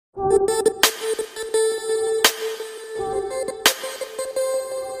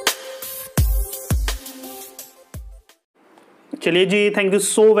चलिए जी, thank you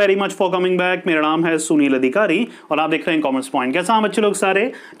so very much for coming back. मेरा नाम है सुनील अधिकारी और आप देख रहे हैं कॉमर्स पॉइंट। कैसा हैं बच्चे लोग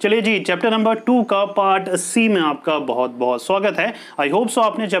सारे? चलिए जी, चैप्टर नंबर 2 का पार्ट सी में आपका बहुत बहुत स्वागत है। आई होप सो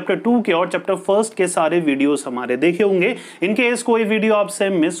आपने चैप्टर 2 के और चैप्टर 1 के सारे वीडियोस हमारे देखे होंगे। इन केस कोई वीडियो आपसे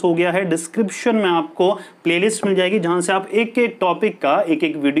मिस हो गया है, डिस्क्रिप्शन में आपको प्लेलिस्ट मिल जाएगी जहां से आप एक एक टॉपिक का एक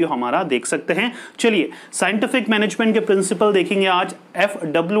एक वीडियो हमारा देख सकते हैं। चलिए, साइंटिफिक मैनेजमेंट के प्रिंसिपल देखेंगे आज।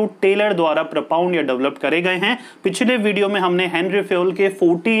 FW टेलर द्वारा प्रपाउंड या डेवलप करे गए हैं। पिछले वीडियो में हमने हेनरी फेल के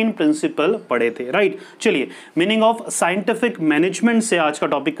 14 प्रिंसिपल पढ़े थे, राइट। चलिए, मीनिंग ऑफ साइंटिफिक मैनेजमेंट से आज का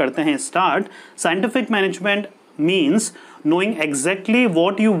टॉपिक करते हैं start. Scientific management means knowing exactly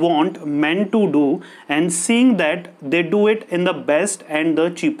what you want men to do and seeing that they do it in the best and the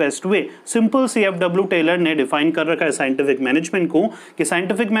cheapest way. Simple CFW Taylor ने define कर रखा है scientific management को कि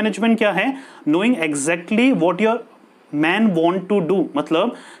scientific management क्या है? knowing exactly what your man want to do,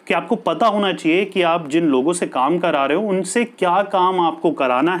 मतलब कि आपको पता होना चाहिए कि आप जिन लोगों से काम करा रहे हो उनसे क्या काम आपको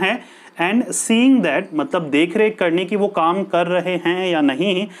कराना है। एंड सीइंग दैट, मतलब देख रेख करने की वो काम कर रहे हैं या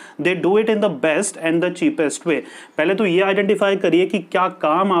नहीं। They do it in the best and the cheapest way. पहले तो ये आइडेंटिफाई करिए कि क्या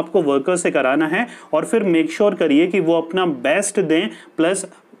काम आपको वर्कर से कराना है और फिर मेक श्योर करिए कि वो अपना बेस्ट दें, plus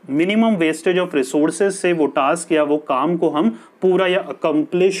minimum wastage of resources से वो टास्क या वो काम को हम पूरा या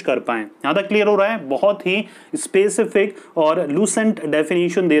अकम्प्लिश कर पाएं। यहाँ तक क्लियर हो रहा है? बहुत ही स्पेसिफिक और लूसेंट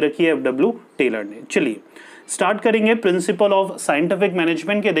डेफिनेशन दे रखी है FW टेलर ने। चलिए स्टार्ट करेंगे प्रिंसिपल ऑफ साइंटिफिक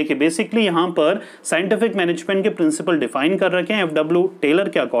मैनेजमेंट के। देखिए, बेसिकली यहाँ पर साइंटिफिक मैनेजमेंट के प्रिंसिपल डिफाइन कर रखे हैं FW टेलर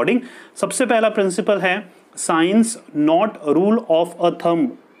के अकॉर्डिंग। सबसे पहला प्रिंसिपल है science not rule of a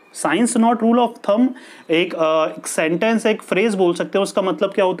thumb. Science not rule of thumb एक सेंटेंस, एक फ्रेज बोल सकते हैं। उसका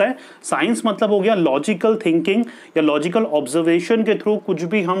मतलब क्या होता है? साइंस मतलब हो गया लॉजिकल थिंकिंग या लॉजिकल ऑब्जर्वेशन के थ्रू कुछ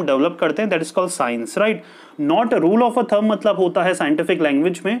भी हम डेवलप करते हैं, that is called science, right. Not rule of a thumb मतलब होता है साइंटिफिक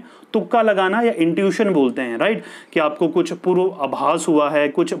लैंग्वेज में तुक्का लगाना या इंट्यूशन बोलते हैं, राइट। कि आपको कुछ पूर्वाभास हुआ है,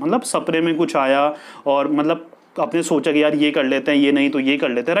 कुछ मतलब सपने में कुछ आया और मतलब आपने सोचा कि यार ये कर लेते हैं, ये नहीं तो ये कर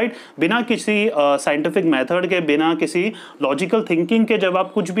लेते हैं, राइट। बिना किसी साइंटिफिक मेथड के, बिना किसी लॉजिकल थिंकिंग के जब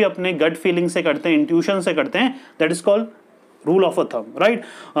आप कुछ भी अपने गट फीलिंग से करते हैं, इंट्यूशन से करते हैं, that is called rule of a thumb, right.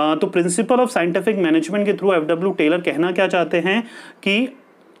 तो प्रिंसिपल ऑफ साइंटिफिक मैनेजमेंट के थ्रू FW टेलर कहना क्या चाहते हैं कि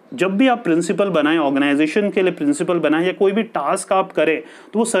जब भी आप प्रिंसिपल बनाएं, ऑर्गेनाइजेशन के लिए प्रिंसिपल बनाएं या कोई भी टास्क आप करें,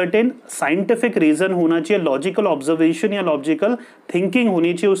 तो वो सर्टेन साइंटिफिक रीजन होना चाहिए, लॉजिकल ऑब्जर्वेशन या लॉजिकल थिंकिंग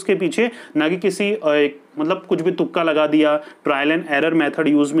होनी चाहिए उसके पीछे, ना कि किसी मतलब कुछ भी तुक्का लगा दिया, trial and error method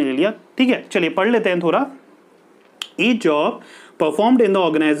use में ले लिया। ठीक है, चलिए पढ़ लेते हैं थोड़ा। Each job performed in the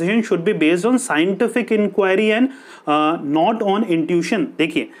organization should be based on scientific inquiry and not on intuition।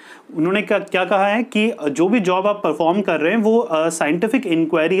 देखिए, उन्होंने क्या कहा है कि जो भी जॉब आप परफॉर्म कर रहे हैं वो साइंटिफिक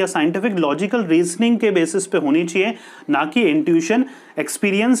इंक्वायरी या साइंटिफिक लॉजिकल रीजनिंग के बेसिस पे होनी चाहिए, ना कि intuition,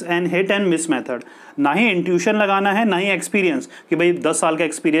 experience and hit and miss method. ना ही इंट्यूशन लगाना है, ना ही एक्सपीरियंस कि भाई 10 साल का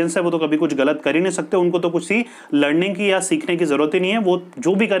एक्सपीरियंस है वो तो कभी कुछ गलत कर ही नहीं सकते, उनको तो कुछ ही लर्निंग की या सीखने की जरूरत ही नहीं है, वो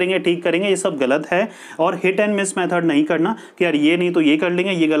जो भी करेंगे ठीक करेंगे, ये सब गलत है। और हिट एंड मिस मेथड नहीं करना कि यार ये नहीं तो ये कर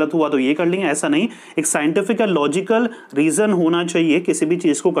लेंगे, ये गलत हुआ तो ये कर लेंगे, ऐसा नहीं। एक साइंटिफिक लॉजिकल रीजन होना चाहिए किसी भी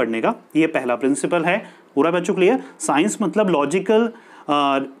चीज को करने का, ये पहला प्रिंसिपल है। पूरा बच्चों क्लियर? साइंस मतलब logical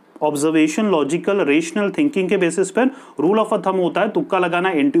observation, logical rational thinking के बेसिस पर। रूल ऑफ अ थंब होता है तुक्का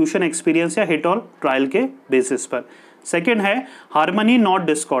लगाना, इंट्यूशन, एक्सपीरियंस या हिट और ट्रायल के बेसिस पर। सेकेंड है हार्मनी नॉट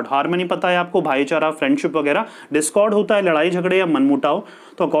डिस्कॉर्ड। हार्मनी पता है आपको, भाईचारा, फ्रेंडशिप वगैरह। डिस्कॉर्ड होता है लड़ाई झगड़े या मनमुटाव।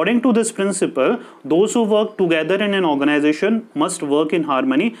 तो according to this principle, those who work together in an organisation must work in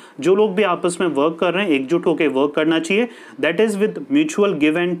harmony. जो लोग भी आपस में वर्क कर रहे हैं, एकजुट होकर वर्क करना चाहिए। That is with mutual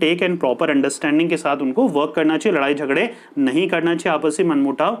give and take and proper understanding के साथ उनको वर्क करना चाहिए। लड़ाई झगड़े नहीं करना चाहिए, आपसी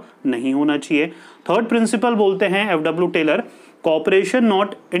मनमुटाव नहीं होना चाहिए। थर्ड प्रिंसिपल बोलते हैं FW Taylor corporation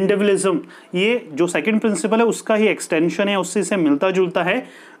not individualism. ये जो सेकंड प्रिंसिपल है उसका ही एक्सटेंशन है, उससे से मिलता जुलता है।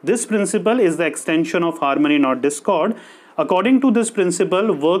 This principle is the extension of harmony not Discord. According to this principle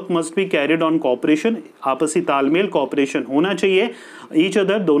work must be carried on corporation. आपसी तालमेल, कॉपरेशन होना चाहिए ईच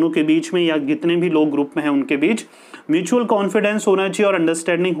अदर, दोनों के बीच में या जितने भी लोग ग्रुप में हैं उनके बीच। म्यूचुअल कॉन्फिडेंस होना चाहिए और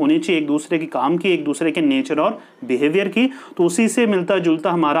अंडरस्टैंडिंग होनी चाहिए एक दूसरे की काम की, एक दूसरे के नेचर और बिहेवियर की। तो उसी से मिलता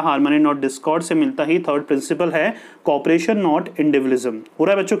जुलता हमारा हार्मनी नॉट डिस्कॉर्ड से मिलता ही थर्ड प्रिंसिपल है कॉपरेशन नॉट इंडिविजुअलिज्म। हो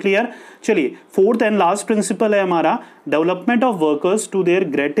रहा है बच्चों क्लियर? चलिए, फोर्थ एंड लास्ट प्रिंसिपल है हमारा development of workers to their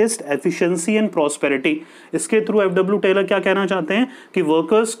greatest efficiency and prosperity. इसके थ्रू FW टेलर क्या कहना चाहते हैं कि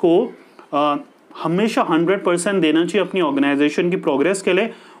वर्कर्स को हमेशा 100% देना चाहिए अपनी ऑर्गेनाइजेशन की प्रोग्रेस के लिए।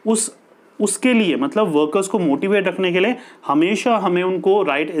 उसके लिए मतलब वर्कर्स को मोटिवेट रखने के लिए हमेशा हमें उनको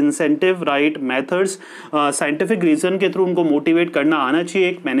right incentive, right methods, scientific reason के थ्रू उनको मोटिवेट करना आना चाहिए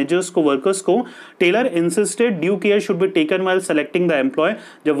एक मैनेजर्स को, वर्कर्स को। Taylor insisted due care should be taken while selecting the employ.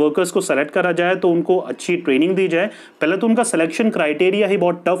 जब वर्कर्स को सेलेक्ट करा जाए तो उनको अच्छी ट्रेनिंग दी जाए। पहले तो उनका सिलेक्शन क्राइटेरिया ही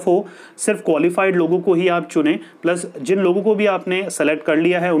बहुत टफ हो, सिर्फ क्वालिफाइड लोगों को ही आप चुने, प्लस जिन लोगों को भी आपने सेलेक्ट कर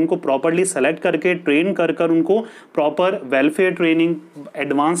लिया है उनको प्रॉपरली सेलेक्ट करके ट्रेन कर कर उनको proper welfare training,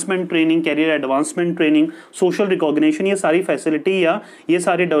 advancement training, career advancement training, social recognition, ये सारी फैसिलिटी या ये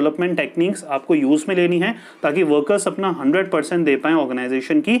सारी डेवलपमेंट टेक्निक्स आपको यूज में लेनी है ताकि वर्कर्स अपना 100% दे पाए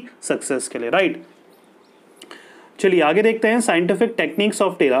ऑर्गेनाइजेशन की सक्सेस के लिए, राइट। चलिए आगे देखते हैं साइंटिफिक टेक्निक्स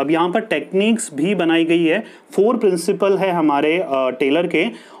ऑफ टेलर। अब यहाँ पर टेक्निक्स भी बनाई गई है, 4 प्रिंसिपल है हमारे टेलर के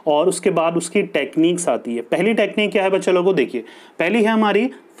और उसके बाद उसकी टेक्निक्स आती है। पहली टेक्निक क्या है बच्चों लोगों, देखिए पहली है हमारी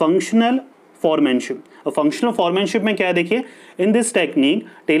फंक्शनल फॉरमैनशिप। फंक्शनल फॉरमैनशिप में क्या है देखिए, in this technique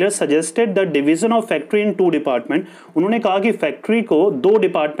Taylor suggested the division of factory in 2 department. उन्होंने कहा कि फैक्ट्री को 2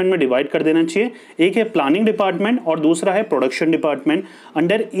 डिपार्टमेंट में डिवाइड कर देना चाहिए, एक है प्लानिंग डिपार्टमेंट और दूसरा है production department.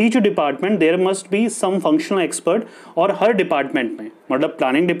 Under each department there must be some functional expert, और हर डिपार्टमेंट में मतलब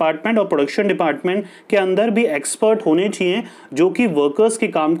प्लानिंग डिपार्टमेंट और प्रोडक्शन डिपार्टमेंट के अंदर भी एक्सपर्ट होने चाहिए जो कि वर्कर्स के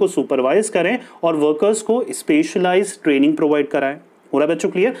काम को सुपरवाइज करें और वर्कर्स को स्पेशलाइज ट्रेनिंग प्रोवाइड कराएं। हो रहा है बच्चों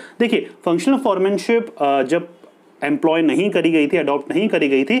क्लियर। देखिए फंक्शनल फॉरमैनशिप जब एम्प्लॉय नहीं करी गई थी, अडॉप्ट नहीं करी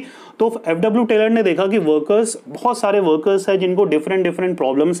गई थी, तो एफडब्ल्यू टेलर ने देखा कि वर्कर्स, बहुत सारे वर्कर्स हैं जिनको डिफरेंट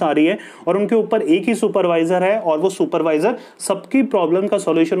प्रॉब्लम्स आ रही है और उनके ऊपर एक ही सुपरवाइजर है और वो सुपरवाइजर सबकी प्रॉब्लम का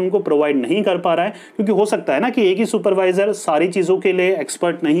सॉल्यूशन उनको प्रोवाइड नहीं कर पा रहा है, क्योंकि हो सकता है ना कि एक ही सुपरवाइजर सारी चीज़ों के लिए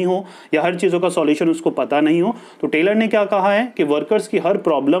एक्सपर्ट नहीं हो या हर चीज़ों का सॉल्यूशन उसको पता नहीं हो। तो टेलर ने क्या कहा है कि वर्कर्स की हर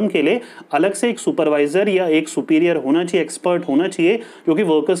प्रॉब्लम के लिए अलग से एक सुपरवाइजर या एक सुपीरियर होना चाहिए, एक्सपर्ट होना चाहिए, जो कि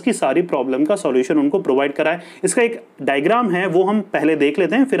वर्कर्स की सारी प्रॉब्लम का सॉल्यूशन उनको प्रोवाइड कराए। इसका एक डायग्राम है वो हम पहले देख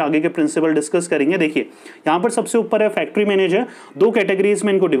लेते हैं, फिर आगे के प्रिंसिपल डिस्कस करेंगे। देखिए यहां पर सबसे ऊपर है फैक्ट्री मैनेजर, 2 कैटेगरीज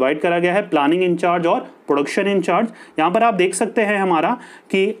में इनको डिवाइड करा गया है, प्लानिंग इंचार्ज और प्रोडक्शन इंचार्ज। यहां पर आप देख सकते हैं हमारा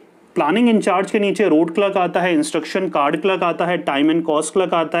कि प्लानिंग इंचार्ज के नीचे रोड क्लर्क आता है, इंस्ट्रक्शन कार्ड क्लर्क आता है, टाइम एंड कॉस्ट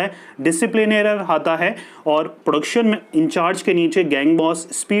क्लर्क आता है, डिसिप्लिनर आता है, और प्रोडक्शन में इंचार्ज के नीचे gang boss,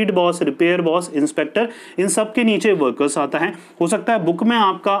 speed boss, repair boss, inspector, इन सब के नीचे वर्कर्स आता है। हो सकता है बुक में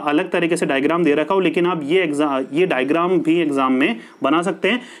आपका अलग तरीके से डायग्राम दे रखा हो, लेकिन आप ये डायग्राम भी एग्जाम में बना सकते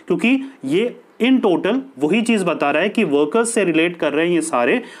हैं, क्योंकि ये इन टोटल वही चीज बता रहा है कि वर्कर्स से रिलेट कर रहे हैं, ये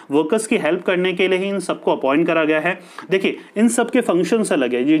सारे वर्कर्स की हेल्प करने के लिए ही इन सबको अपॉइंट करा गया है। देखिए इन सबके फंक्शंस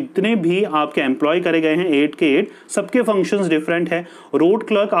अलग है, जितने भी आपके एम्प्लॉय करे गए हैं 8 के 8 सबके फंक्शंस डिफरेंट है। रोड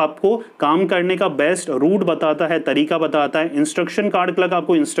क्लर्क आपको काम करने का बेस्ट रूट बताता है, तरीका बताता है। इंस्ट्रक्शन कार्ड क्लर्क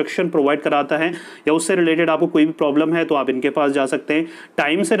आपको इंस्ट्रक्शन प्रोवाइड कराता है, या उससे रिलेटेड आपको कोई भी प्रॉब्लम है तो आप इनके पास जा सकते हैं।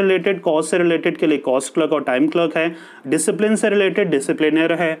 टाइम से रिलेटेड, कॉस्ट से रिलेटेड के लिए कॉस्ट क्लर्क और टाइम क्लर्क है। डिसिप्लिन से रिलेटेड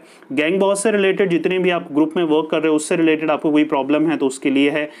डिसिप्लिनर है। गैंग बॉस से जितने भी आप ग्रुप में वर्क कर रहे हो उससे रिलेटेड आपको कोई प्रॉब्लम है तो उसके लिए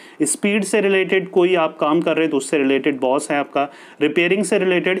है। स्पीड से रिलेटेड कोई आप काम कर रहे हैं तो उससे रिलेटेड बॉस है आपका। रिपेयरिंग से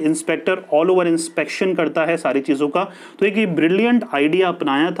related inspector all over inspection करता है सारी चीज़ों का। तो एक ब्रिलियंट आइडिया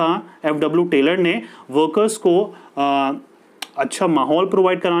अपनाया था एफडब्ल्यू टेलर ने, वर्कर्स को अच्छा माहौल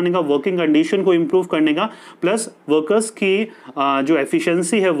प्रोवाइड कराने का, वर्किंग कंडीशन को इम्प्रूव करने का, प्लस वर्कर्स की जो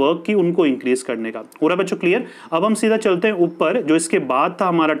एफिशिएंसी है वर्क की उनको इंक्रीज करने का। पूरा बच्चों क्लियर। अब हम सीधा चलते हैं ऊपर, जो इसके बाद था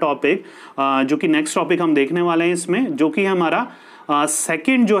हमारा टॉपिक, जो कि नेक्स्ट टॉपिक हम देखने वाले हैं इसमें, जो कि हमारा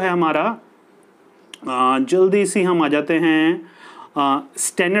सेकंड जो है हमारा, जल्दी से हम आ जाते हैं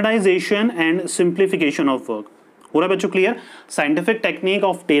standardisation and simplification of work. हो रहा है बच्चों clear. Scientific technique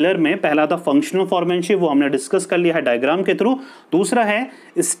of Taylor में पहला था फंक्शनल फॉरमैनशिप, वो हमने डिस्कस कर लिया है डायग्राम के थ्रू। दूसरा है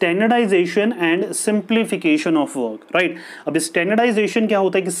standardisation and simplification of work, right. अब स्टैंडर्डाइजेशन क्या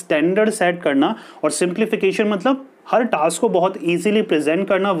होता है कि स्टैंडर्ड सेट करना, और सिंप्लीफिकेशन मतलब हर टास्क को बहुत इजीली प्रेजेंट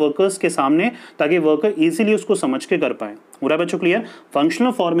करना वर्कर्स के सामने, ताकि वर्कर इजीली उसको समझ के कर पाए। पूरा बच्चों क्लियर।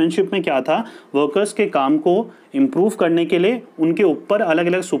 फंक्शनल फॉरमैनशिप में क्या था, वर्कर्स के काम को इंप्रूव करने के लिए उनके ऊपर अलग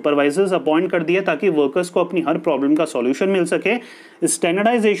अलग सुपरवाइजर्स अपॉइंट कर दिए ताकि वर्कर्स को अपनी हर प्रॉब्लम का सॉल्यूशन मिल सके।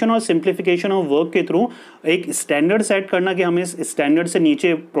 स्टैंडर्डाइजेशन और सिंप्लीफिकेशन ऑफ वर्क के थ्रू एक स्टैंडर्ड सेट करना कि हमें इस स्टैंडर्ड से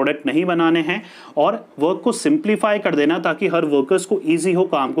नीचे प्रोडक्ट नहीं बनाने हैं, और वर्क को सिंप्लीफाई कर देना ताकि हर वर्कर्स को ईजी हो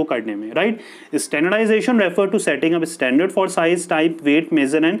काम को करने में, right. Standardisation refer to setting up standard for size, type, wait,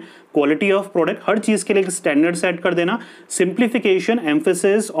 major and quality of product, हर चीज के लिए एक स्टैंडर्ड सेट कर देना। सिंप्लीफिकेशन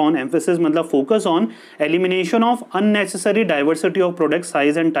एम्फेसिस मतलब focus on elimination of unnecessary diversity of product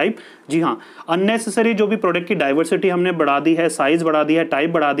size and type. जी हाँ, unnecessary जो भी प्रोडक्ट की डाइवर्सिटी हमने बढ़ा दी है, साइज बढ़ा दिया है, टाइप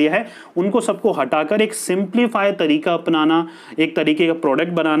बढ़ा दिया है, उनको सबको हटाकर एक सिंप्लीफाई तरीका अपनाना, एक तरीके का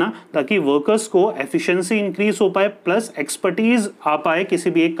प्रोडक्ट बनाना, ताकि वर्कर्स को एफिशिएंसी इंक्रीज हो पाए प्लस एक्सपर्टीज आ पाए किसी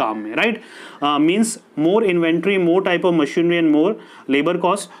भी एक काम में, right. Means more inventory, more type of machinery and more labour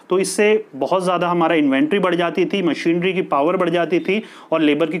cost. तो इससे बहुत ज़्यादा हमारा इन्वेंट्री बढ़ जाती थी, मशीनरी की पावर बढ़ जाती थी और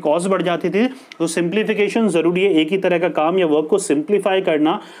लेबर की कॉस्ट बढ़ जाती थी। तो सिंप्लीफिकेशन ज़रूरी है, एक ही तरह का काम या वर्क को सिंप्लीफाई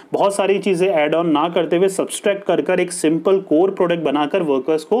करना, बहुत सारी चीज़ें ऐड ऑन ना करते हुए सब्सट्रैक्ट कर एक सिंपल कोर प्रोडक्ट बनाकर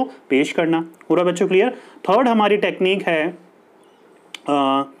वर्कर्स को पेश करना। पूरा बच्चों क्लियर। थर्ड हमारी टेक्निक है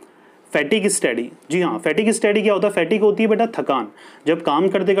फैटिग स्टडी। जी हाँ, फैटिग स्टडी क्या होता है? फैटिग होती है बेटा थकान। जब काम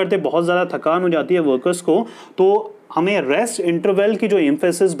करते करते बहुत ज़्यादा थकान हो जाती है वर्कर्स को, तो हमें रेस्ट इंटरवल की जो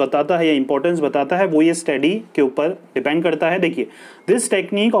एम्फेसिस बताता है या इंपॉर्टेंस बताता है, वो ये स्टडी के ऊपर डिपेंड करता है। देखिए, this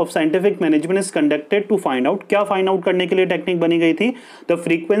technique of scientific management is conducted to find out, क्या फाइंड आउट करने के लिए टेक्निक बनी गई थी? The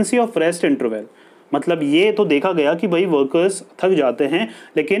frequency of rest interval. मतलब ये तो देखा गया कि भाई वर्कर्स थक जाते हैं,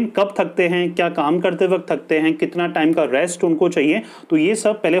 लेकिन कब थकते हैं, क्या काम करते वक्त थकते हैं, कितना टाइम का रेस्ट उनको चाहिए, तो ये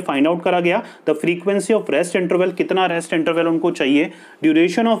सब पहले फाइंड आउट करा गया। The frequency of rest interval, कितना रेस्ट इंटरवल उनको चाहिए,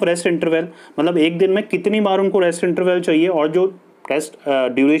 ड्यूरेशन ऑफ रेस्ट इंटरवल, मतलब एक दिन में कितनी बार उनको रेस्ट इंटरवल चाहिए, और जो रेस्ट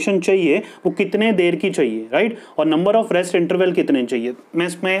ड्यूरेशन चाहिए वो कितने देर की चाहिए, राइट, और नंबर ऑफ रेस्ट इंटरवल कितने चाहिए। मैं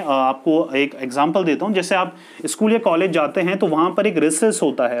इसमें आपको एक एग्जांपल देता हूँ। जैसे आप स्कूल या कॉलेज जाते हैं तो वहाँ पर एक रिसेस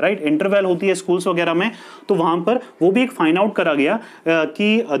होता है, राइट, इंटरवल होती है स्कूल्स वगैरह में, तो वहाँ पर वो भी एक फाइंड आउट करा गया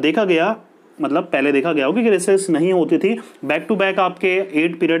कि देखा गया, मतलब पहले देखा गया होगा कि रिसेस नहीं होती थी, बैक टू बैक आपके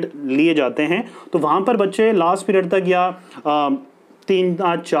 8 पीरियड लिए जाते हैं, तो वहाँ पर बच्चे लास्ट पीरियड तक या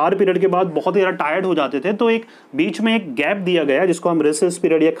 3-4 पीरियड के बाद बहुत ही ज़्यादा टायर्ड हो जाते थे, तो एक बीच में एक गैप दिया गया जिसको हम रिसेस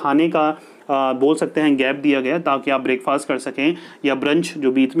पीरियड या खाने का बोल सकते हैं, गैप दिया गया ताकि आप ब्रेकफास्ट कर सकें या ब्रंच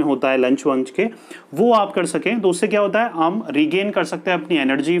जो बीच में होता है लंच वंच के, वो आप कर सकें। तो उससे क्या होता है, हम रीगेन कर सकते हैं अपनी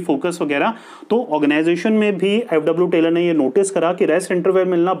एनर्जी, फोकस वगैरह। तो ऑर्गेनाइजेशन में भी एफडब्ल्यू टेलर ने ये नोटिस करा कि रेस्ट इंटरवल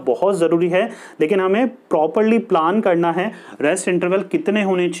मिलना बहुत ज़रूरी है, लेकिन हमें प्रॉपरली प्लान करना है रेस्ट इंटरवल कितने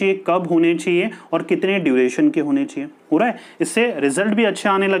होने चाहिए, कब होने चाहिए और कितने ड्यूरेशन के होने चाहिए। हो रहा है, इससे रिजल्ट भी अच्छे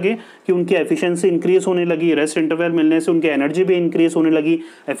आने लगे कि उनकी एफिशिएंसी इंक्रीज होने लगी, रेस्ट इंटरवल मिलने से उनकी एनर्जी भी इंक्रीज होने लगी,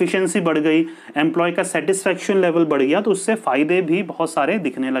 एफिशिएंसी बढ़ गई, एम्प्लॉय का सेटिस्फैक्शन लेवल बढ़ गया, तो उससे फायदे भी बहुत सारे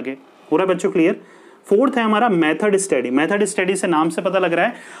दिखने लगे। हो रहा है बच्चों क्लियर। फोर्थ है हमारा मेथड स्टडी। मेथड स्टडी से नाम से पता लग रहा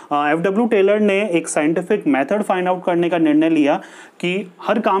है एफडब्ल्यू टेलर ने एक साइंटिफिक मेथड फाइंड आउट करने का निर्णय लिया कि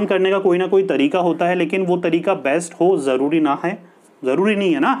हर काम करने का कोई ना कोई तरीका होता है, लेकिन वो तरीका बेस्ट हो जरूरी ना है, ज़रूरी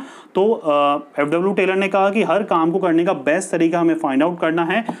नहीं है ना। तो एफडब्ल्यू टेलर ने कहा कि हर काम को करने का बेस्ट तरीका हमें फाइंड आउट करना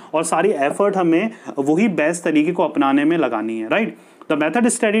है और सारी एफर्ट हमें वही बेस्ट तरीके को अपनाने में लगानी है, right. The method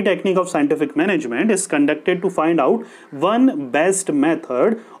study technique of scientific management is conducted to find out one best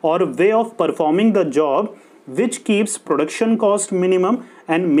method और way of performing the job which keeps production cost minimum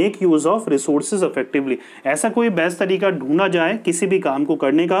and make use of resources effectively। ऐसा कोई best तरीका ढूंढा जाए किसी भी काम को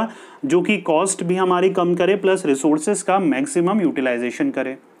करने का जो कि कॉस्ट भी हमारी कम करे प्लस रिसोर्सेज का मैक्सिमम यूटिलाइजेशन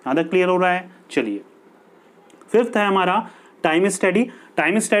करे। आधा क्लियर हो रहा है। चलिए, फिफ्थ है हमारा टाइम स्टडी।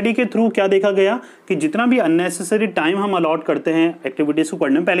 टाइम स्टडी के थ्रू क्या देखा गया कि जितना भी अननेसेसरी टाइम हम अलॉट करते हैं एक्टिविटीज को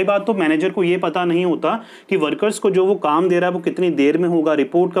करने में, पहली बात तो मैनेजर को ये पता नहीं होता कि वर्कर्स को जो वो काम दे रहा है वो कितनी देर में होगा,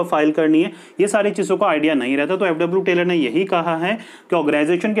 रिपोर्ट कब फाइल करनी है, ये सारी चीज़ों का आइडिया नहीं रहता। तो एफडब्ल्यू टेलर ने यही कहा है कि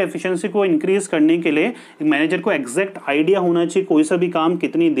ऑर्गेनाइजेशन के एफिशिएंसी को इंक्रीज करने के लिए मैनेजर को एग्जैक्ट आइडिया होना चाहिए कोई सा भी काम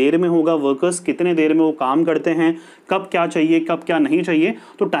कितनी देर में होगा, वर्कर्स कितने देर में वो काम करते हैं, कब क्या चाहिए, कब क्या नहीं चाहिए।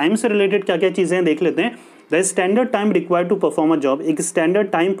 तो टाइम से रिलेटेड क्या क्या चीज़ें हैं देख लेते हैं। The standard time required to perform a job, एक स्टैंडर्ड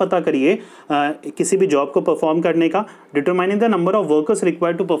टाइम पता करिए किसी भी जॉब को परफॉर्म करने का। Determining the number of workers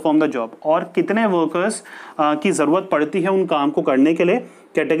required to perform the job, और कितने वर्कर्स की ज़रूरत पड़ती है उन काम को करने के लिए।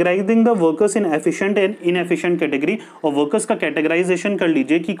 Categorising the workers in efficient and inefficient category, और वर्कर्स का कैटेगराइजेशन कर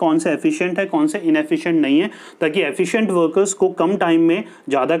लीजिए कि कौन से एफिशिएंट है कौन से इनएफिशिएंट नहीं है, ताकि एफिशिएंट वर्कर्स को कम टाइम में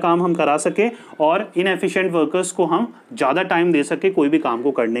ज़्यादा काम हम करा सके और इनएफिशिएंट वर्कर्स को हम ज़्यादा टाइम दे सके कोई भी काम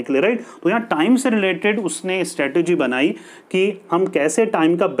को करने के लिए, राइट। तो यहाँ टाइम से रिलेटेड उसने स्ट्रेटेजी बनाई कि हम कैसे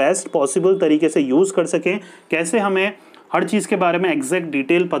टाइम का बेस्ट पॉसिबल तरीके से यूज़ कर सकें, कैसे हमें हर चीज़ के बारे में एग्जैक्ट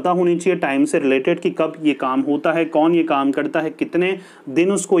डिटेल पता होनी चाहिए टाइम से रिलेटेड कि कब ये काम होता है, कौन ये काम करता है, कितने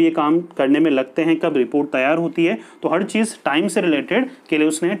दिन उसको ये काम करने में लगते हैं, कब रिपोर्ट तैयार होती है। तो हर चीज़ टाइम से रिलेटेड के लिए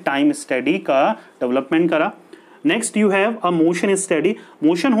उसने टाइम स्टडी का डेवलपमेंट करा। Next you have a motion study.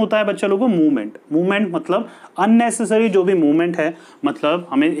 Motion होता है बच्चा लोगों मूवमेंट। मूवमेंट मतलब अननेसेसरी जो भी मूवमेंट है, मतलब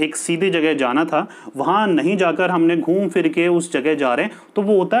हमें एक सीधी जगह जाना था, वहाँ नहीं जाकर हमने घूम फिर के उस जगह जा रहे हैं, तो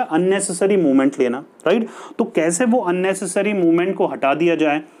वो होता है अननेसेसरी मूवमेंट लेना, राइट। तो कैसे वो अननेसेसरी मूवमेंट को हटा दिया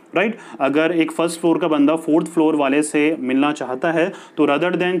जाए, राइट। अगर एक फर्स्ट फ्लोर का बंदा फोर्थ फ्लोर वाले से मिलना चाहता है तो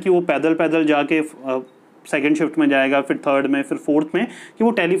रदर देन कि वो पैदल पैदल जाके सेकेंड शिफ्ट में जाएगा, फिर थर्ड में, फिर फोर्थ में, कि वो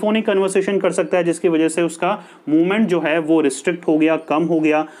टेलीफोनिक कन्वर्सेशन कर सकता है, जिसकी वजह से उसका मूवमेंट जो है वो रिस्ट्रिक्ट हो गया, कम हो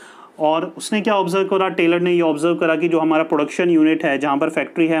गया। और उसने क्या ऑब्जर्व करा, टेलर ने ये ऑब्जर्व करा कि जो हमारा प्रोडक्शन यूनिट है, जहाँ पर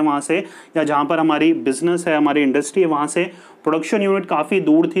फैक्ट्री है वहाँ से, या जहाँ पर हमारी बिजनेस है, हमारी इंडस्ट्री है वहाँ से, प्रोडक्शन यूनिट काफ़ी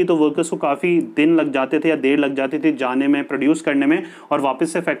दूर थी तो वर्कर्स को काफ़ी दिन लग जाते थे या देर लग जाती थी जाने में, प्रोड्यूस करने में और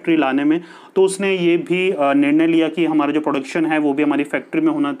वापस से फैक्ट्री लाने में। तो उसने ये भी निर्णय लिया कि हमारा जो प्रोडक्शन है वो भी हमारी फैक्ट्री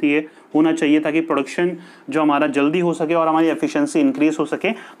में होना चाहिए ताकि प्रोडक्शन जो हमारा जल्दी हो सके और हमारी एफिशिएंसी इंक्रीज हो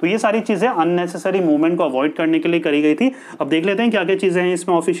सके। तो ये सारी चीज़ें अननेसेसरी मूवमेंट को अवॉइड करने के लिए करी गई थी। अब देख लेते हैं क्या क्या चीज़ें हैं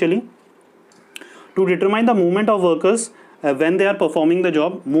इसमें officially. To determine the movement of workers when they are performing the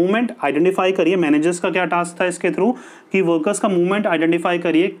job, movement identify करिए। मैनेजर्स का क्या टास्क था इसके थ्रू कि वर्कर्स का मूवमेंट आइडेंटिफाई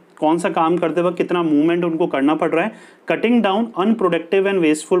करिए, कौन सा काम करते वक्त कितना मूवमेंट उनको करना पड़ रहा है। Cutting down unproductive and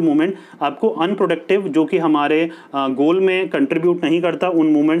wasteful movement, आपको अनप्रोडक्टिव जो कि हमारे गोल में कंट्रीब्यूट नहीं करता उन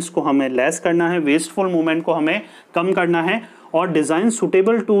मूवमेंट्स को हमें लेस करना है, वेस्टफुल मूवमेंट को हमें कम करना है। और design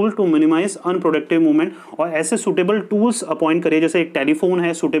suitable tool to minimise unproductive movement, और ऐसे सुटेबल टूल्स अपॉइंट करिए, जैसे एक टेलीफोन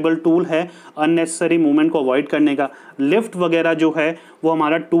है, सुटेबल टूल है अननेसेसरी मूवमेंट को अवॉइड करने का। लिफ्ट वगैरह जो है वो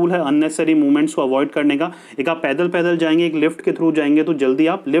हमारा टूल है अननेसेसरी मूवमेंट्स को अवॉइड करने का। एक आप पैदल जाएंगे, एक लिफ्ट के थ्रू जाएंगे तो जल्दी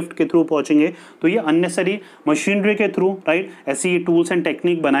आप लिफ्ट के थ्रू पहुंचेंगे। तो ये अननेसेसरी मशीनरी के थ्रू, राइट, ऐसी टूल्स एंड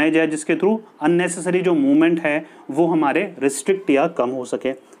टेक्निक बनाए जाए जिसके थ्रू अननेसेसरी जो मूवमेंट है वो हमारे रिस्ट्रिक्ट या कम हो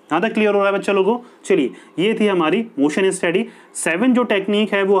सके। यहाँ तक क्लियर हो रहा है बच्चा लोगों? चलिए, ये थी हमारी मोशन स्टडी। 7 जो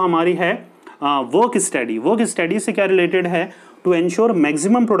टेक्निक है वो हमारी है वर्क स्टडी। वर्क स्टडी से क्या रिलेटेड है? To ensure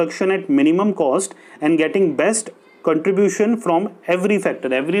maximum production at minimum cost and getting best contribution from every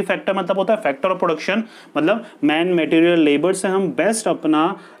factor. Every factor मतलब होता है फैक्टर ऑफ प्रोडक्शन, मतलब मैन, मटेरियल, लेबर से हम बेस्ट अपना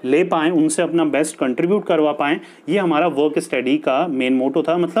ले पाएँ, उनसे अपना बेस्ट कंट्रीब्यूट करवा पाएँ। ये हमारा वर्क स्टडी का मेन मोटो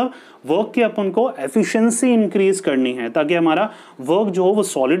था। मतलब वर्क की अपन को एफिशिएंसी इंक्रीज करनी है ताकि हमारा वर्क जो हो वो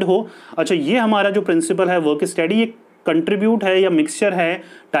सॉलिड हो। अच्छा, ये हमारा जो प्रिंसिपल है वर्क स्टडी, ये कंट्रीब्यूट है या मिक्सचर है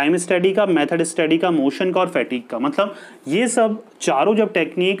टाइम स्टडी का, मेथड स्टडी का, मोशन का और फैटिग का। मतलब ये सब चारों जब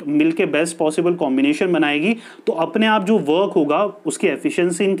टेक्निक मिलके बेस्ट पॉसिबल कॉम्बिनेशन बनाएगी तो अपने आप जो वर्क होगा उसकी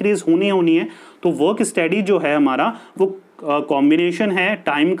एफिशिएंसी इंक्रीज होनी है। तो वर्क स्टडी जो है हमारा वो कॉम्बिनेशन है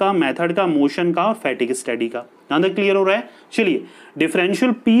टाइम का, मेथड का, मोशन का और फैटिग स्टडी का। यहाँ तक क्लियर हो रहा है? चलिए,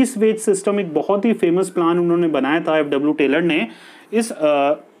 डिफरेंशियल पीस वेज सिस्टम एक बहुत ही फेमस प्लान उन्होंने बनाया था एफ.डब्ल्यू. टेलर ने। इस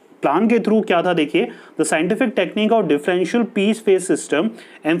प्लान के थ्रू क्या था देखिए, the scientific technique of differential piece veg system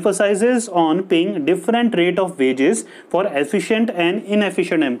emphasises on paying different rate of wages for efficient and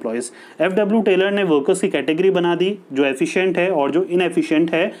inefficient employees. F.W.. Taylor ने वर्कर्स की कैटेगरी बना दी, जो एफिशिएंट है और जो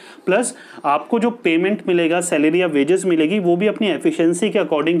इनएफिशिएंट है, प्लस आपको जो पेमेंट मिलेगा, सैलरी या वेजेस मिलेगी, वो भी अपनी एफिशिएंसी के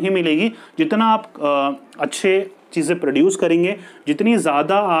अकॉर्डिंग ही मिलेगी। जितना आप अच्छे चीज़ें प्रोड्यूस करेंगे, जितनी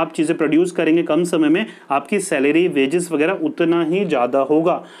ज़्यादा आप चीज़ें प्रोड्यूस करेंगे कम समय में, आपकी सैलरी, वेजेस वगैरह उतना ही ज़्यादा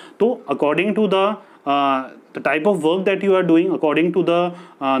होगा। तो according to the type of work that you are doing, according to the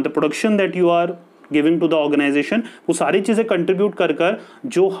production that you are giving to the organisation, वो सारी चीज़ें कंट्रीब्यूट कर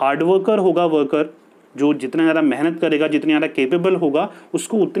जो हार्ड वर्कर होगा, वर्कर जो जितना ज़्यादा मेहनत करेगा, जितनी ज़्यादा केपेबल होगा,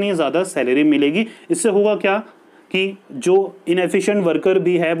 उसको उतनी ज़्यादा सैलरी मिलेगी। इससे होगा क्या कि जो इनएफिशिएंट वर्कर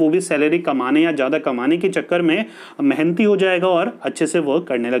भी है वो भी सैलरी कमाने या ज़्यादा कमाने के चक्कर में मेहनती हो जाएगा और अच्छे से वर्क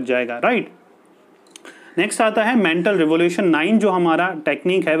करने लग जाएगा, राइट। नेक्स्ट आता है मेंटल रिवोल्यूशन। 9 जो हमारा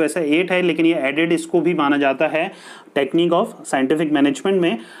टेक्निक है, वैसे 8 है लेकिन ये एडेड इसको भी माना जाता है टेक्निक ऑफ साइंटिफिक मैनेजमेंट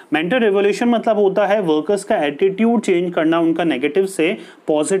में। मेंटल रिवोल्यूशन मतलब होता है वर्कर्स का एटीट्यूड चेंज करना, उनका नेगेटिव से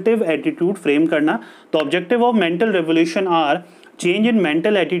पॉजिटिव एटीट्यूड फ्रेम करना। तो objective of mental revolution are change in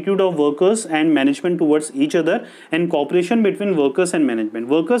mental attitude of workers and management towards each other and cooperation between workers and management।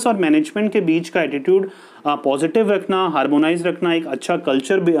 workers और management के बीच का attitude positive रखना, harmonise रखना, एक अच्छा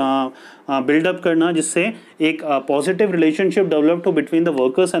कल्चर बिल्डअप करना जिससे एक पॉजिटिव रिलेशनशिप डेवलप हो between the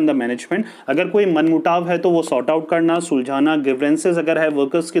workers and the management. अगर कोई मनमुटाव है तो वो सॉर्ट आउट करना, सुलझाना, ग्रीवेंसेस अगर है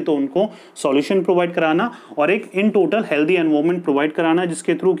वर्कर्स के तो उनको सॉल्यूशन प्रोवाइड कराना और एक in total healthy environment provide कराना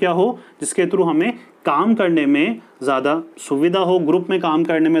जिसके थ्रू क्या हो, जिसके थ्रू हमें काम करने में ज़्यादा सुविधा हो, ग्रुप में काम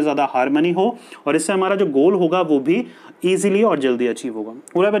करने में ज़्यादा हार्मनी हो और इससे हमारा जो गोल होगा वो भी ईजिली और जल्दी अचीव होगा।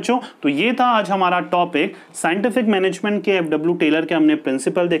 पूरा बच्चों, तो ये था आज हमारा टॉपिक साइंटिफिक मैनेजमेंट के एफ.डब्ल्यू. टेलर के। हमने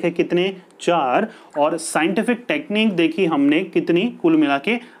प्रिंसिपल देखे कितने, 4, और साइंटिफिक टेक्निक देखी हमने कितनी, कुल मिला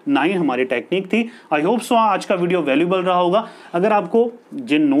के 9 हमारी टेक्निक थी। आई होप सो आज का वीडियो वैल्यूबल रहा होगा। अगर आपको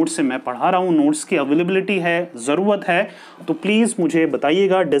जिन नोट्स से मैं पढ़ा रहा हूँ नोट्स की अवेलेबिलिटी है, ज़रूरत है, तो प्लीज़ मुझे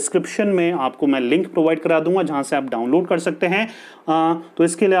बताइएगा। डिस्क्रिप्शन में आपको मैं लिंक प्रोवाइड करा दूंगा जहाँ से आप डाउनलोड कर सकते हैं। तो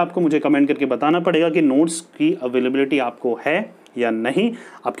इसके लिए आपको मुझे कमेंट करके बताना पड़ेगा कि नोट्स की अवेलेबिलिटी आपको है या नहीं।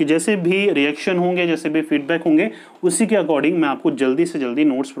 आपके जैसे भी रिएक्शन होंगे, जैसे भी फीडबैक होंगे, उसी के अकॉर्डिंग मैं आपको जल्दी से जल्दी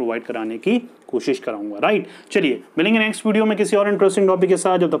नोट्स प्रोवाइड कराने की कोशिश कराऊंगा, राइट। चलिए मिलेंगे नेक्स्ट वीडियो में किसी और इंटरेस्टिंग टॉपिक के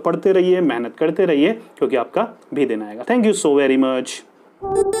साथ। जब तक पढ़ते रहिए, मेहनत करते रहिए, क्योंकि आपका भी दिन आएगा। Thank you so very much.